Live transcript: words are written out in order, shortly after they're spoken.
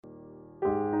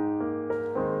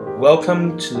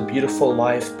Welcome to the Beautiful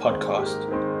Life podcast.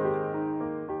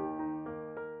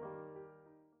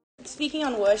 Speaking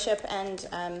on worship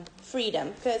and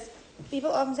freedom, because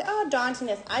people often say, oh, dancing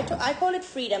this. I call it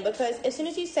freedom because as soon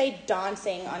as you say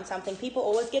dancing on something, people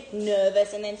always get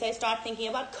nervous and then start thinking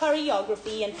about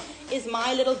choreography and is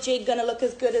my little jig going to look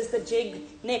as good as the jig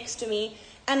next to me?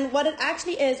 And what it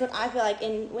actually is, what I feel like,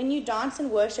 when you dance in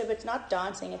worship, it's not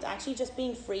dancing. It's actually just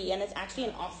being free, and it's actually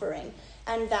an offering.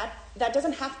 And that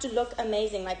doesn't have to look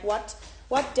amazing. Like what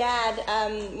dad,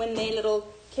 when their little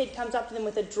kid comes up to them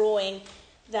with a drawing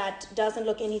that doesn't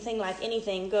look anything like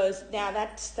anything, goes, yeah,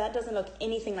 that doesn't look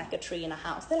anything like a tree in a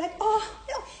house. They're like, oh,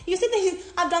 no. You sit there,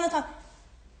 I've done this.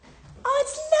 Oh,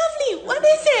 it's lovely. What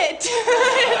is it?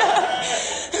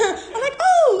 I'm like,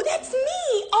 oh, that's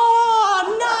me.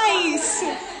 Oh, nice.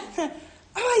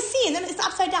 Oh, I see. And then it's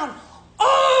upside down.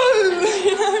 Oh,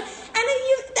 and then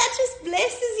that just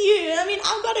blesses you. I mean,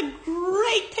 I've got a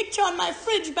great picture on my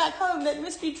fridge back home that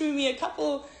Mystery drew me a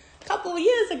couple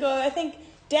years ago. I think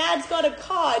Dad's got a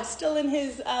card still in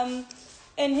his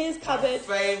cupboard.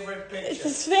 My favorite picture. It's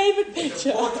his favorite picture. It's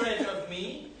a portrait of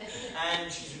me,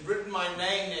 and she's written my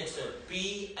name next to it.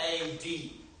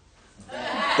 B-A-D.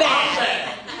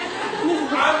 Bad.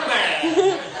 I'm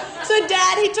bad. So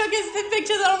Dad, he took his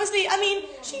pictures. Obviously, I mean,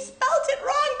 she spelled it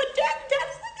wrong, but Dad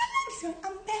is like, he's going,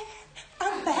 I'm bad.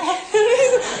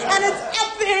 And it's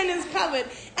up there in his cupboard.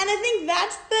 And I think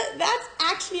that's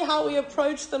actually how we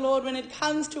approach the Lord when it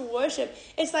comes to worship.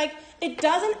 It's like, it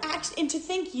doesn't and to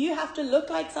think you have to look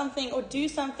like something or do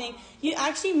something, you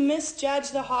actually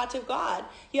misjudge the heart of God.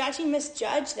 You actually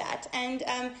misjudge that. And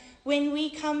when we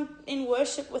come in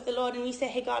worship with the Lord and we say,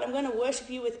 hey God, I'm going to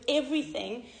worship you with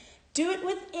everything, do it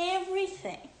with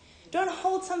everything. Don't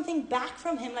hold something back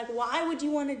from him. Like, why would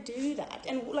you want to do that?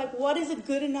 And like, what is a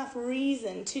good enough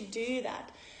reason to do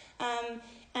that?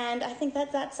 And I think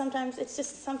that sometimes it's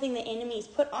just something the enemy's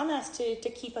put on us to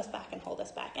keep us back and hold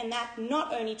us back. And that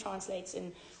not only translates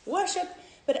in worship,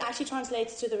 but it actually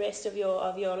translates to the rest of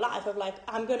your life of like,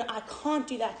 I can't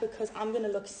do that because I'm going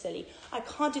to look silly. I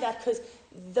can't do that because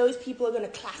those people are going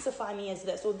to classify me as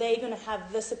this, or they're going to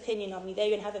have this opinion of me. They're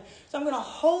going to have it. So I'm going to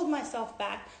hold myself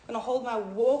back. I'm going to hold my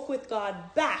walk with God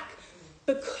back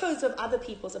because of other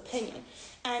people's opinion.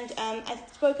 And I've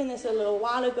spoken this a little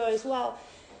while ago as well.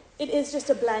 It is just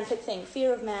a blanket thing.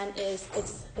 Fear of man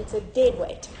it's a dead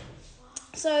weight.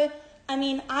 So, I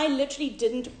mean, I literally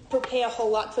didn't prepare a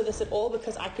whole lot for this at all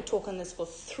because I could talk on this for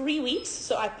 3 weeks.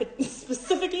 So I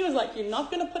specifically was like, you're not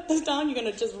going to put this down. You're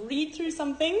going to just read through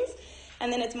some things.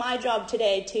 And then it's my job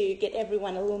today to get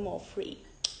everyone a little more free.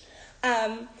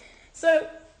 So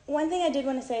one thing I did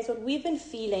want to say is what we've been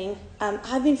feeling.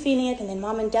 I've been feeling it, and then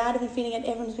Mom and Dad have been feeling it.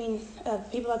 Everyone's been,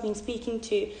 people I've been speaking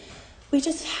to. We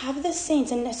just have this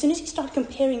sense, and as soon as you start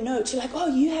comparing notes, you're like, oh,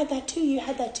 you had that too,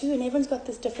 and everyone's got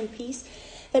this different piece,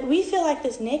 that we feel like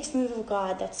this next move of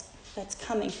God that's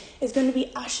coming is going to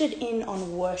be ushered in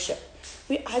on worship.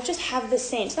 I just have this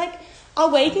sense, like, I'll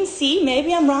wait and see,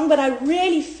 maybe I'm wrong, but I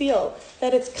really feel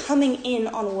that it's coming in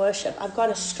on worship. I've got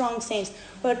a strong sense.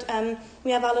 But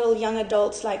we have our little young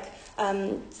adults, like,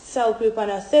 cell group on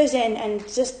a Thursday, and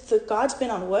just God's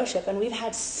been on worship, and we've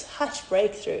had such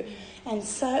breakthrough. And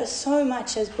so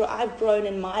much I've grown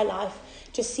in my life,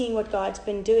 just seeing what God's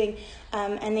been doing,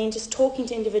 and then just talking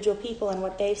to individual people and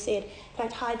what they've said. In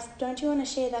fact, Hyde, don't you want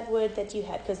to share that word that you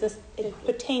had? Because it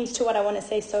pertains to what I want to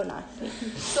say so nicely.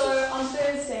 So on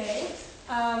Thursday,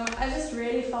 I just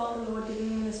really felt the Lord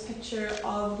giving me this picture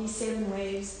of these 7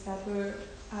 waves that were,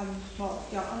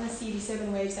 on the sea, these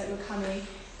 7 waves that were coming,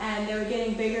 and they were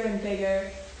getting bigger and bigger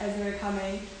as they were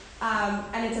coming.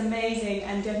 And it's amazing,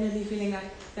 and definitely feeling like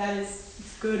that is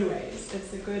good waves.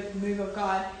 It's a good move of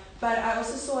God. But I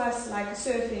also saw us like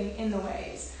surfing in the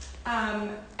waves.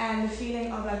 And the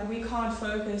feeling of like we can't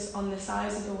focus on the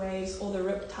size of the waves or the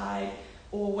rip tide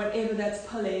or whatever that's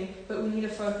pulling, but we need to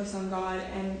focus on God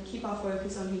and keep our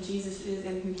focus on who Jesus is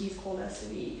and who he's called us to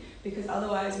be, because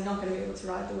otherwise we're not going to be able to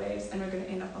ride the waves and we're going to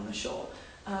end up on the shore.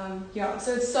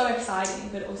 So it's so exciting,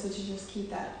 but also to just keep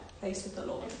that place with the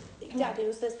Lord. Exactly. It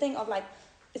was this thing of like,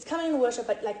 it's coming in worship,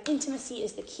 but like intimacy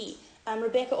is the key.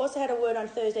 Rebecca also had a word on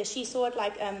Thursday. She saw it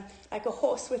like a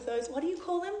horse with those, what do you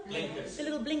call them? Blinkers. The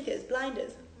little blinkers,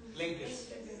 blinders.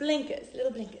 Blinkers.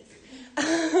 Little blinkers.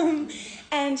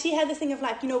 And she had this thing of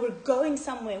like, we're going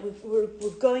somewhere, we're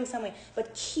going somewhere,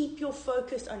 but keep your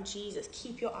focus on Jesus,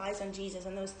 keep your eyes on Jesus,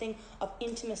 and those thing of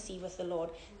intimacy with the Lord,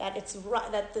 that it's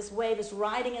right, that this wave is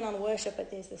riding in on worship,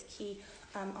 but there's this key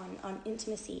on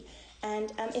intimacy.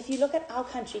 And if you look at our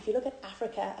country, if you look at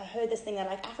Africa, I heard this thing that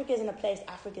like Africa isn't a place,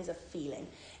 Africa is a feeling.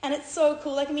 And it's so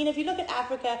cool. Like, I mean, if you look at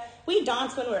Africa, we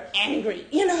dance when we're angry,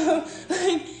 you know.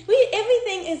 Like,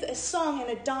 everything is a song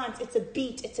and a dance. It's a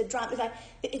beat, it's a drum. It's like,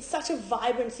 it's such a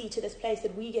vibrancy to this place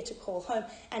that we get to call home.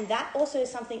 And that also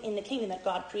is something in the kingdom that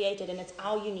God created, and it's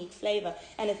our unique flavor.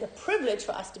 And it's a privilege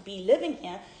for us to be living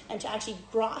here and to actually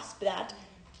grasp that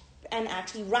and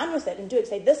actually run with it and do it.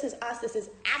 Say, this is us, this is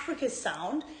Africa's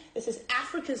sound, this is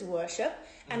Africa's worship,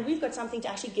 and we've got something to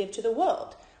actually give to the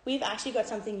world. We've actually got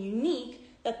something unique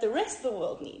that the rest of the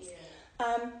world needs.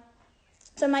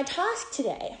 So my task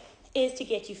today is to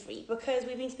get you free, because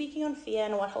we've been speaking on fear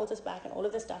and what holds us back and all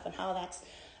of this stuff and how that's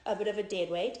a bit of a dead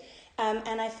weight.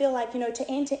 And I feel like, you know, to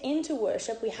enter into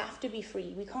worship, we have to be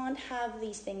free. We can't have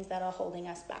these things that are holding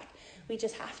us back. We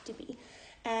just have to be.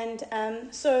 And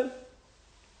so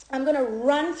I'm going to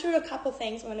run through a couple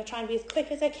things. I'm going to try and be as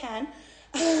quick as I can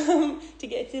to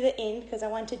get to the end, because I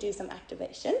want to do some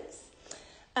activations.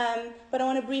 But I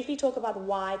want to briefly talk about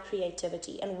why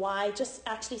creativity, and why just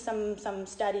actually some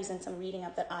studies and some reading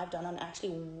up that I've done on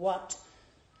actually what,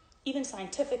 even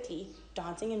scientifically,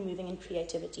 dancing and moving and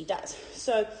creativity does.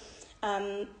 So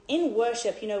in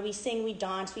worship, you know, we sing, we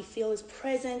dance, we feel His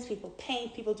presence, people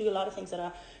paint, people do a lot of things that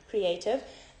are creative.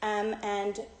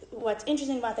 And what's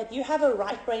interesting about that, you have a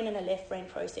right brain and a left brain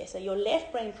processor. Your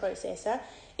left brain processor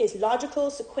is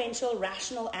logical, sequential,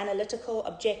 rational, analytical,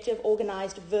 objective,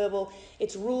 organized, verbal.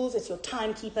 It's rules, it's your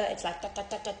timekeeper. It's like,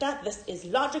 this is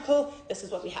logical, this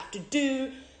is what we have to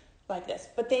do, like this.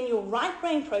 But then your right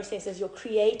brain processor is your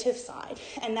creative side,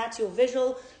 and that's your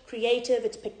visual, creative,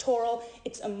 it's pictorial,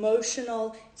 it's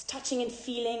emotional, it's touching and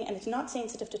feeling, and it's not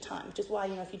sensitive to time, which is why,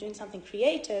 you know, if you're doing something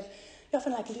creative, you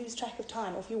often like lose track of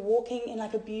time. Or if you're walking in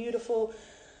like a beautiful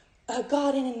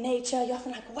garden in nature, you're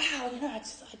often like, wow, you know,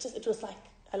 it was like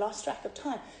I lost track of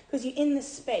time, because you're in this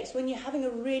space. When you're having a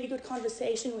really good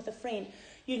conversation with a friend,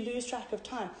 you lose track of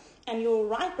time. And your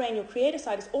right brain, your creative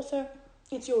side, is also,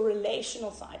 it's your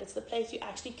relational side. It's the place you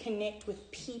actually connect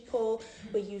with people,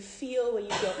 where you feel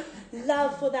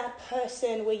love for that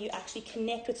person, where you actually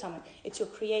connect with someone. It's your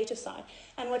creative side.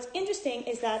 And what's interesting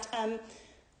is that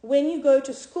when you go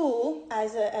to school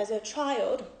as a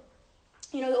child,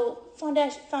 you know,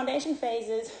 foundation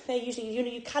phases, they're usually, you know,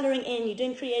 you're coloring in, you're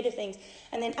doing creative things,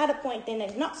 and then at a point, then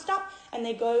they not stop, and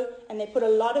they go and they put a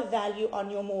lot of value on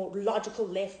your more logical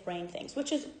left brain things,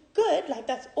 which is good, like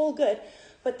that's all good,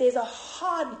 but there's a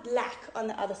hard lack on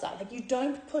the other side. Like, you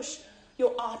don't push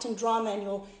your art and drama and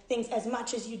your things as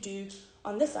much as you do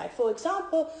on this side. For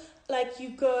example, like you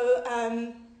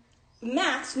go,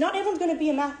 maths, not everyone's going to be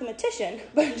a mathematician,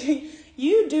 but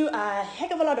you do a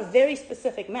heck of a lot of very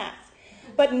specific maths.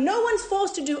 But no one's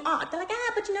forced to do art. They're like,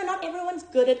 but you know, not everyone's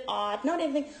good at art, not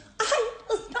everything. I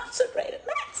was not so great at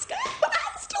maths, guys, but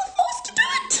I'm still forced to do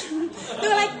it. They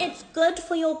were like, it's good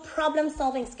for your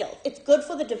problem-solving skills. It's good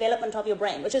for the development of your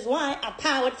brain, which is why I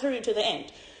powered through to the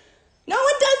end. No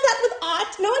one does that with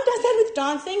art. No one does that with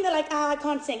dancing. They're like, I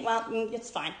can't sing. Well,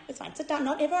 it's fine. It's fine. Sit down.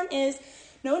 Not everyone is.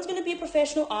 No one's going to be a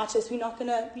professional artist. You don't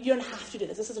have to do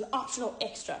this. This is an optional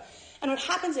extra. And what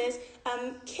happens is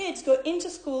kids go into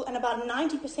school, and about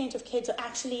 90% of kids are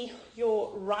actually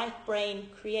your right brain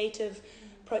creative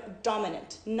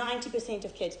dominant. 90%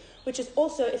 of kids, which is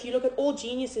also, if you look at all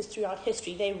geniuses throughout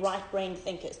history, they're right brain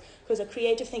thinkers, because a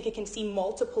creative thinker can see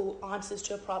multiple answers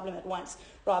to a problem at once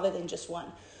rather than just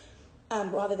one.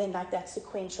 Rather than like that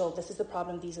sequential, this is the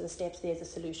problem, these are the steps, there's the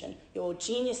solution. Your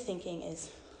genius thinking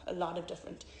is a lot of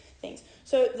different things.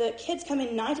 So the kids come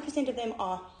in, 90% of them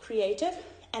are creative,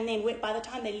 and then by the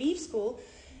time they leave school,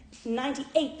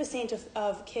 98%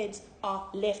 of kids are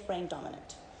left brain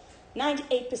dominant.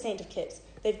 98% of kids.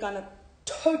 They've gone a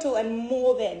total and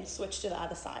more than switch to the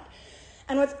other side.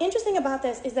 And what's interesting about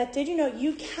this is that, did you know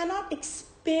you cannot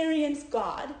experience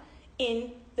God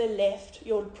in the left,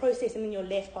 your process in your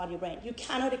left part of your brain. You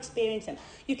cannot experience Him.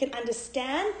 You can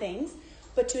understand things,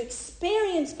 but to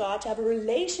experience God, to have a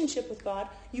relationship with God,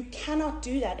 you cannot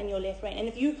do that in your left brain. And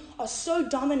if you are so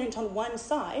dominant on one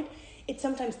side, it's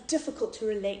sometimes difficult to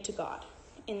relate to God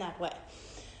in that way.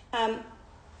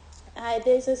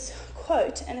 There's this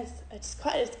quote, and it's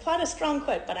quite a strong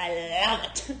quote, but I love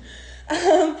it.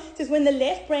 It says, when the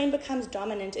left brain becomes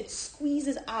dominant, it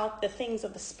squeezes out the things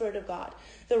of the Spirit of God.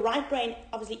 The right brain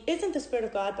obviously isn't the Spirit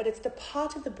of God, but it's the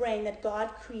part of the brain that God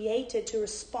created to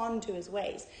respond to His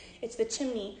ways. It's the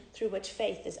chimney through which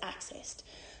faith is accessed.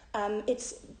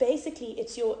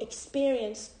 It's your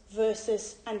experience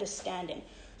versus understanding.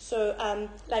 So,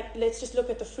 let's just look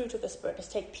at the fruit of the Spirit. Let's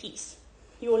take peace.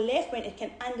 Your left brain, it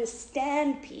can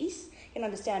understand peace, it can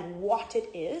understand what it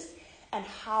is and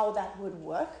how that would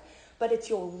work. but it's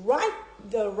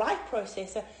the right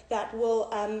processor that will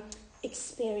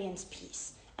experience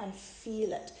peace and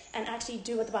feel it and actually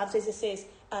do what the Bible says. It says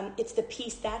it's the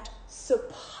peace that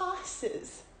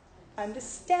surpasses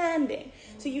understanding.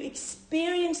 So you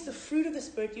experience the fruit of the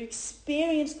Spirit, you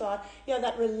experience God, you have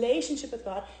that relationship with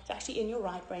God. It's actually in your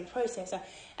right brain processor.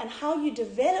 And how you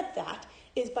develop that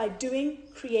is by doing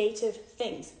creative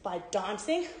things, by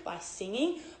dancing, by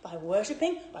singing, by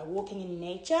worshiping, by walking in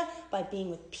nature, by being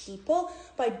with people,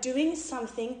 by doing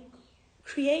something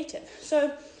creative.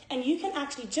 So, and you can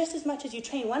actually, just as much as you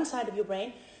train one side of your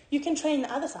brain, you can train the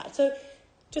other side. So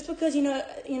just because, you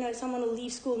know, someone will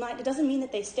leave school at night, it doesn't mean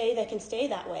that they can stay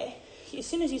that way. As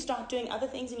soon as you start doing other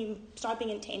things and you start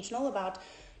being intentional about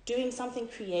doing something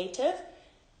creative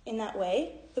in that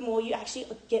way, the more you actually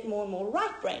get more and more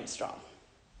right brain strong.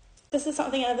 This is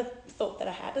another thought that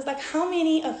I had. It's like, how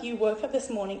many of you woke up this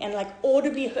morning and like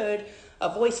audibly heard a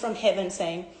voice from heaven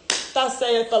saying, "Thus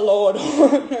saith the Lord,"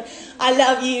 "I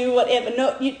love you," whatever?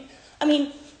 No, I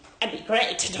mean, it'd be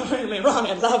great, don't get me wrong,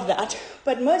 I love that.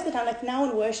 But most of the time, like now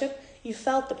in worship, you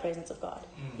felt the presence of God.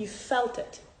 You felt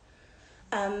it.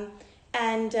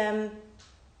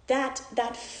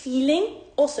 That feeling,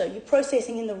 also, you're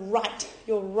processing in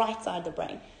your right side of the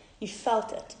brain. You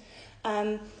felt it.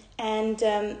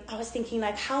 I was thinking,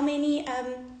 like, how many,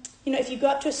 if you go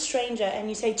up to a stranger and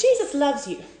you say, "Jesus loves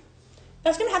you,"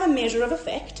 that's going to have a measure of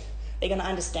effect. They're going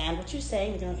to understand what you're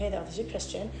saying. They're going to, okay, they're obviously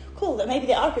Christian. Cool, that maybe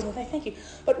they are Christian. Okay, thank you.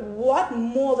 But what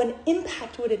more of an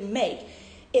impact would it make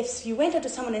if you went up to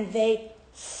someone and they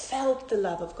felt the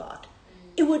love of God?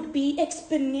 It would be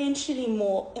exponentially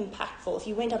more impactful if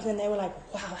you went up to them and they were like,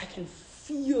 "Wow, I can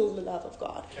feel the love of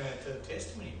God." Can I tell a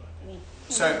testimony about that?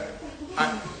 So,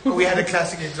 we had a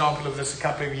classic example of this a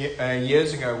couple of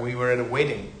years ago. We were at a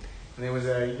wedding, and there was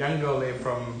a young girl there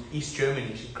from East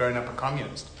Germany. She'd grown up a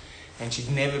communist, and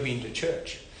she'd never been to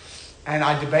church. And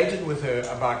I debated with her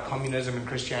about communism and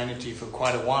Christianity for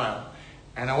quite a while,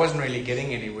 and I wasn't really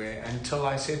getting anywhere until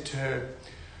I said to her,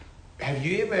 "Have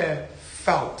you ever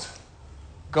felt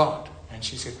God?" And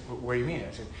she said, "What do you mean?"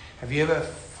 I said, "Have you ever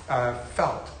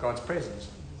felt God's presence?"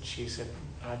 And she said,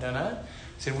 "I don't know."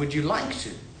 I said, "Would you like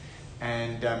to?"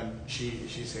 And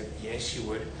she said, yes, she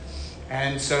would.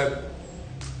 And so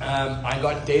I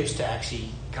got Debs to actually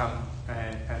come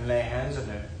and lay hands on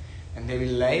her. And Debbie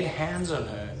laid hands on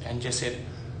her and just said,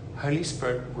 "Holy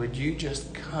Spirit, would you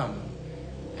just come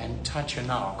and touch her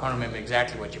now?" I can't remember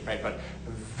exactly what you prayed, but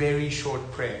a very short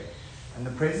prayer. And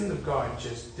the presence of God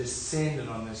just descended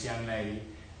on this young lady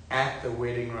at the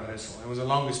wedding rehearsal. It was a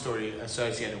longer story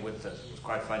associated with this. It was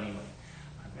quite funny, but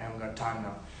I haven't got time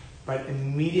now. But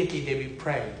immediately Debbie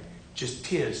prayed,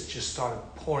 tears just started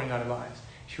pouring out of her eyes.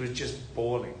 She was just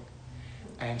bawling.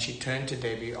 And she turned to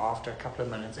Debbie after a couple of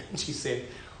minutes and she said,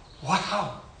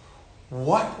 "Wow,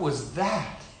 what was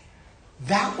that?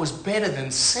 That was better than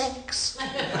sex."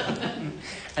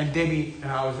 And Debbie,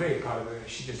 and I was very proud of her,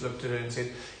 she just looked at her and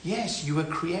said, "Yes, you were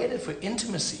created for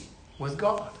intimacy with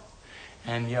God."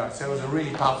 And so it was a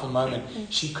really powerful moment.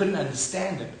 She couldn't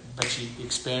understand it, but she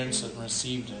experienced it and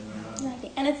received it.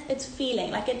 And it's feeling,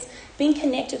 like it's being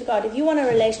connected with God. If you want a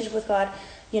relationship with God,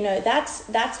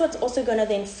 that's what's also going to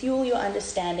then fuel your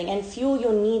understanding and fuel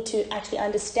your need to actually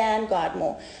understand God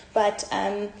more. But,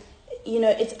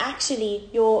 it's actually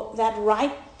that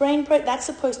right brain, that's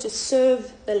supposed to serve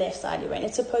the left side of your brain.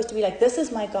 It's supposed to be like, this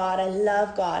is my God, I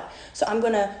love God, so I'm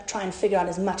going to try and figure out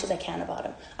as much as I can about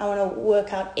him. I want to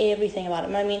work out everything about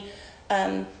him. I mean,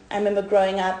 I remember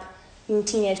growing up,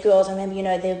 teenage girls, I remember,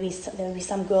 there would be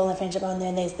some girl in a friendship, and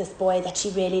then there's this boy that she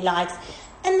really likes.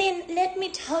 And then, let me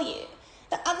tell you,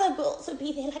 the other girls would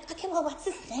be there like, "Okay, well, what's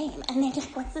his name? And then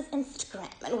like, what's his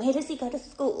Instagram? And where does he go to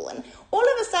school?" And all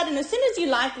of a sudden, as soon as you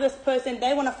like this person,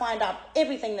 they want to find out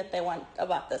everything that they want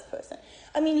about this person.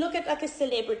 I mean, look at like a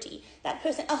celebrity. That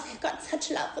person, they've got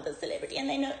such love for the celebrity, and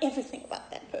they know everything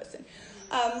about that person.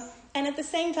 And at the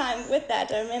same time with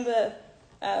that, I remember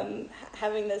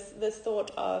having this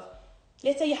thought of,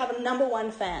 let's say you have a number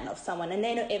one fan of someone and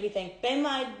they know everything. They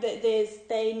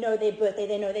know their birthday,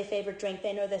 they know their favorite drink,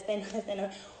 they know this, they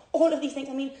know all of these things.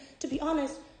 I mean, to be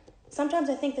honest, sometimes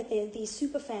I think that these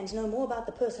super fans know more about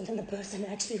the person than the person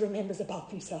actually remembers about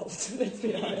themselves. Let's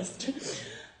be honest.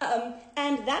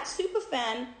 And that super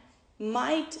fan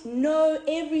might know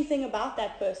everything about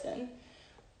that person,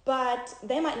 but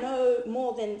they might know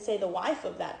more than, say, the wife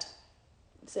of that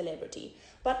celebrity.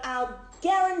 But I'll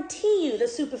guarantee you the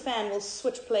superfan will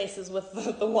switch places with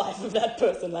the wife of that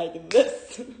person like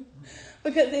this.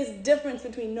 Because there's a difference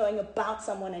between knowing about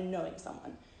someone and knowing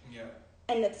someone. Yeah.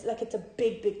 And it's a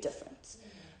big, big difference.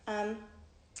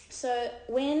 So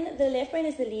when the left brain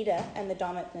is the leader and the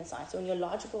dominant side, so when your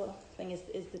logical thing is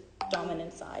the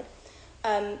dominant side,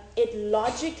 it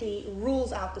logically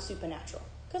rules out the supernatural.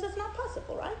 Because it's not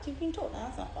possible, right? You've been taught, no,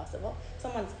 it's not possible.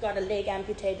 Someone's got a leg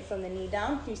amputated from the knee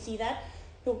down. You see that?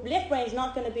 Your left brain's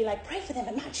not going to be like, pray for them,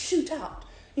 it might shoot out.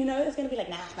 You know, it's going to be like,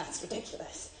 nah, that's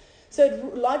ridiculous. So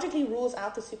it logically rules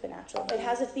out the supernatural. It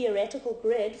has a theoretical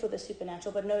grid for the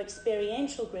supernatural, but no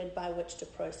experiential grid by which to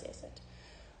process it.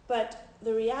 But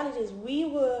the reality is we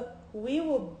were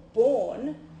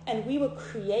born and we were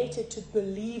created to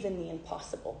believe in the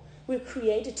impossible. We're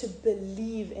created to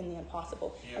believe in the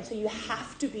impossible. Yeah. And so you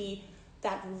have to be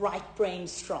that right brain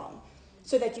strong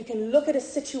so that you can look at a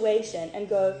situation and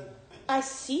go, I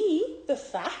see the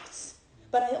facts,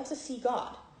 but I also see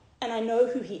God. And I know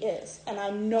who he is, and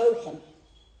I know him.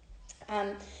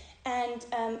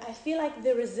 I feel like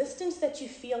the resistance that you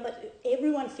feel, that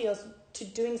everyone feels to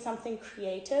doing something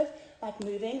creative, like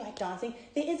moving, like dancing,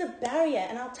 there is a barrier.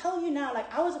 And I'll tell you now,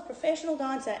 like I was a professional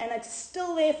dancer, and it's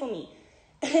still there for me.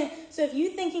 So if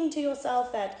you're thinking to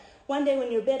yourself that one day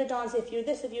when you're a better dancer, if you're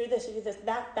this,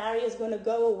 that barrier is going to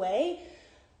go away,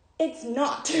 it's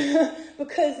not.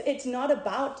 Because it's not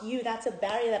about you. That's a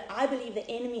barrier that I believe the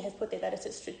enemy has put there. That is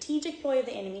a strategic ploy of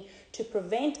the enemy to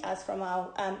prevent us from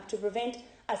to prevent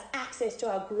us access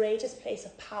to our greatest place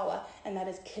of power, and that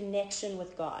is connection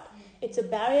with God. It's a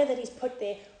barrier that he's put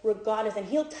there regardless, and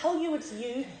he'll tell you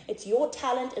it's your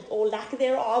talent, or lack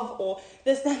thereof, or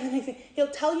this, that, and the next thing. He'll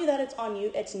tell you that it's on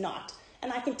you. It's not.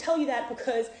 And I can tell you that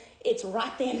because it's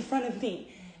right there in front of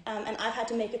me. And I've had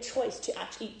to make a choice to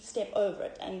actually step over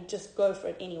it and just go for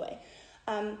it anyway.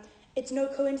 It's no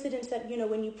coincidence that,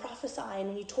 when you prophesy and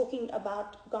when you're talking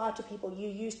about God to people, you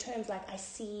use terms like I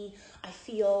see, I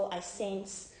feel, I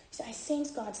sense. You say, I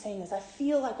sense God saying this. I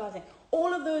feel like God saying.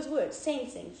 All of those words,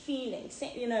 sensing, feeling,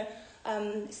 seeing,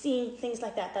 things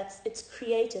like that. It's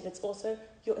creative. It's also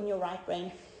in your right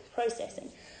brain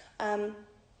processing.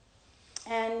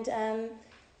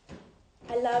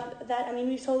 I love that. I mean,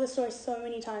 we've told this story so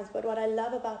many times, but what I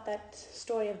love about that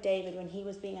story of David when he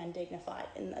was being undignified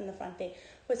in the front there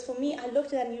was, for me, I looked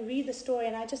at that and you read the story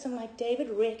and I just am like, David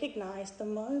recognized the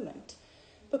moment.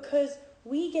 Because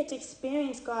we get to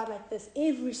experience God like this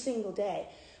every single day.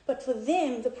 But for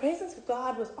them, the presence of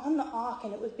God was on the ark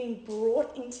and it was being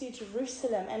brought into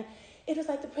Jerusalem. And it was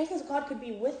like the presence of God could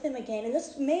be with them again. And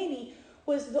this maybe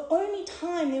was the only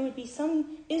time there would be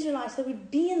some Israelites that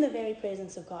would be in the very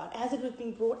presence of God as it was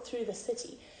being brought through the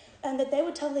city. And that they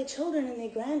would tell their children and their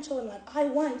grandchildren, like, I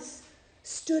once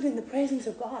stood in the presence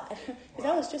of God. Because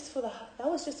that was just for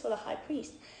the high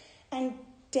priest. And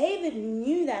David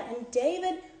knew that, and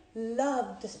David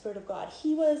loved the Spirit of God.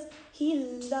 He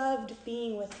loved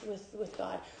being with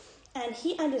God. And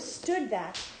he understood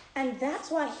that. And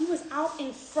that's why he was out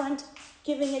in front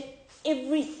giving it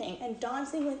everything and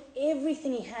dancing with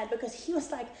everything he had, because he was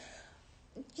like,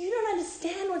 you don't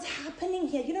understand what's happening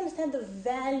here. You don't understand the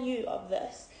value of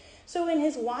this. So when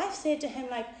his wife said to him,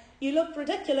 like, you look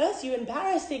ridiculous, you're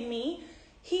embarrassing me,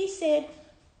 he said,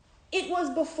 it was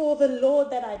before the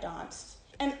Lord that I danced,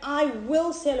 and I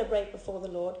will celebrate before the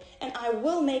Lord, and I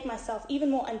will make myself even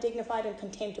more undignified and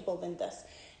contemptible than this.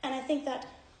 And I think that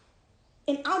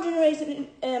in our generation,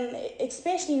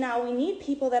 especially now, we need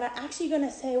people that are actually going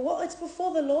to say, well, it's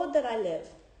before the Lord that I live.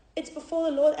 It's before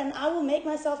the Lord, and I will make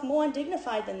myself more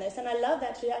undignified than this. And I love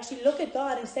that, to actually look at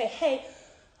God and say, hey,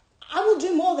 I will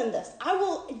do more than this.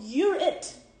 You're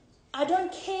it. I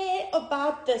don't care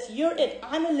about this. You're it.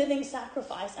 I'm a living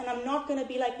sacrifice, and I'm not going to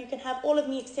be like, you can have all of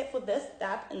me except for this,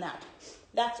 that, and that.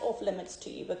 That's off limits to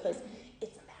you because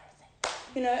it's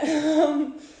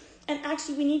embarrassing. And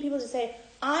actually, we need people to say,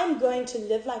 I'm going to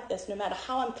live like this no matter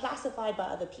how I'm classified by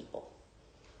other people.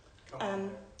 Come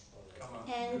on.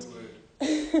 And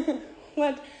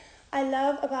what I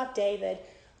love about David,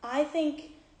 I think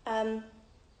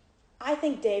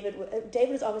David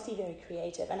was obviously very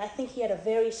creative, and I think he had a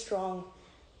very strong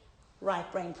right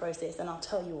brain process, and I'll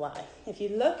tell you why. If you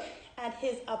look at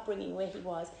his upbringing, where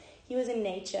he was in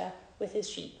nature with his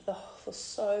sheep for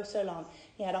so long.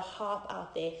 He had a harp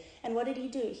out there, and what did he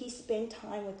do? He spent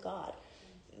time with God.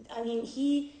 I mean,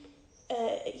 he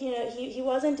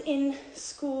wasn't in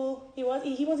school. He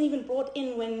wasn't even brought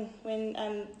in when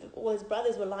his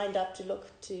brothers were lined up to look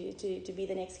to be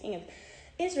the next king of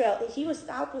Israel. He was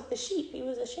out with the sheep. He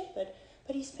was a shepherd,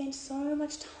 but he spent so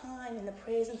much time in the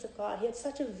presence of God. He had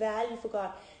such a value for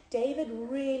God. David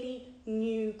really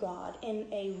knew God in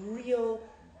a real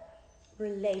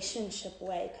relationship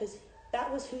way, because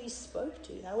that was who he spoke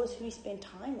to. That was who he spent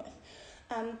time with.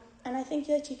 And I think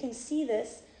that you can see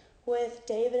this with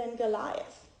David and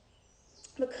Goliath,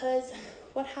 because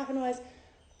what happened was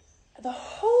the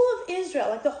whole of Israel,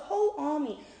 like the whole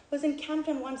army, was encamped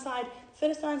on one side,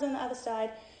 Philistines on the other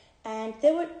side, and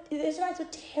the Israelites were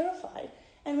terrified.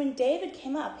 And when David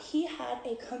came up, he had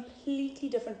a completely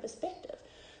different perspective.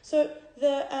 So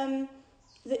the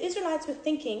Israelites were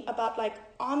thinking about like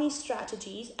army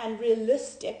strategies and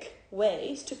realistic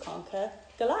ways to conquer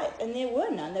Goliath, and there were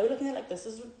none. They were looking at like, this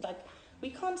is like,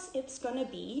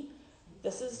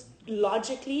 this is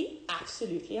logically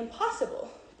absolutely impossible.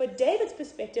 But David's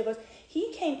perspective was,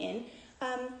 he came in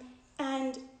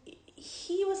and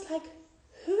he was like,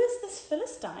 who is this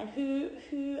Philistine who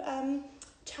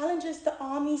challenges the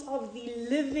armies of the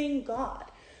living God?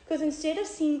 Because instead of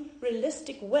seeing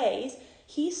realistic ways,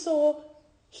 he saw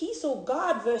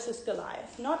God versus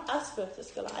Goliath, not us versus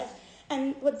Goliath.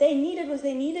 And what they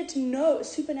needed to know a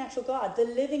supernatural God, the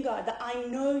living God, that I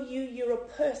know you, you're a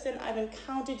person, I've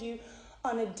encountered you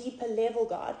on a deeper level,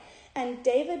 God. And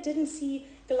David didn't see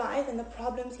Goliath and the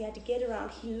problems he had to get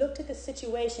around. He looked at the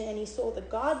situation and he saw the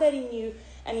God that he knew,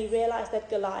 and he realized that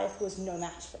Goliath was no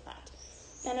match for that.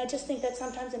 And I just think that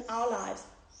sometimes in our lives,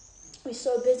 we're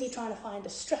so busy trying to find the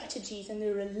strategies and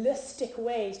the realistic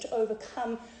ways to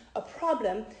overcome a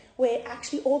problem, where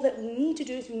actually all that we need to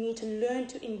do is we need to learn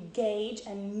to engage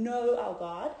and know our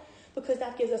God, because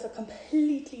that gives us a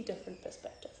completely different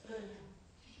perspective.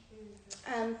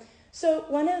 So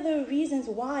one of the reasons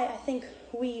why I think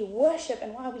we worship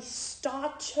and why we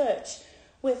start church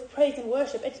with praise and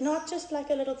worship, it's not just like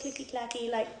a little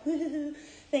clicky-clacky, like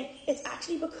thing. It's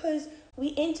actually because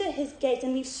we enter his gates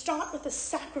and we start with a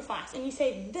sacrifice, and we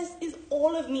say, this is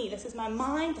all of me. This is my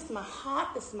mind, this is my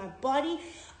heart, this is my body.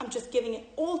 I'm just giving it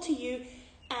all to you,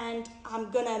 and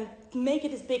I'm going to make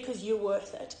it as big because you're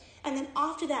worth it. And then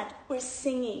after that, we're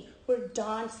singing, we're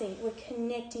dancing, we're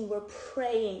connecting, we're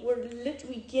praying, we're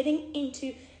literally getting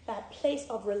into that place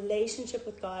of relationship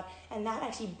with God, and that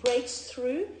actually breaks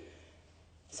through,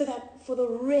 so that for the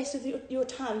rest of your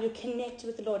time, you're connected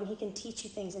with the Lord, and he can teach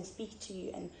you things and speak to you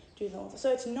and do things.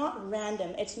 So it's not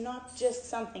random. It's not just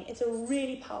something. It's a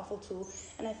really powerful tool,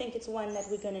 and I think it's one that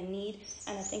we're going to need,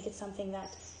 and I think it's something that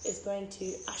is going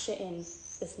to usher in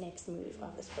this next move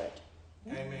of the Spirit.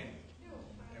 Amen. Amen.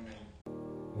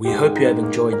 We hope you have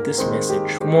enjoyed this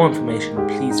message. For more information,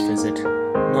 please visit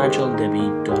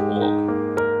nigeldebbie.org.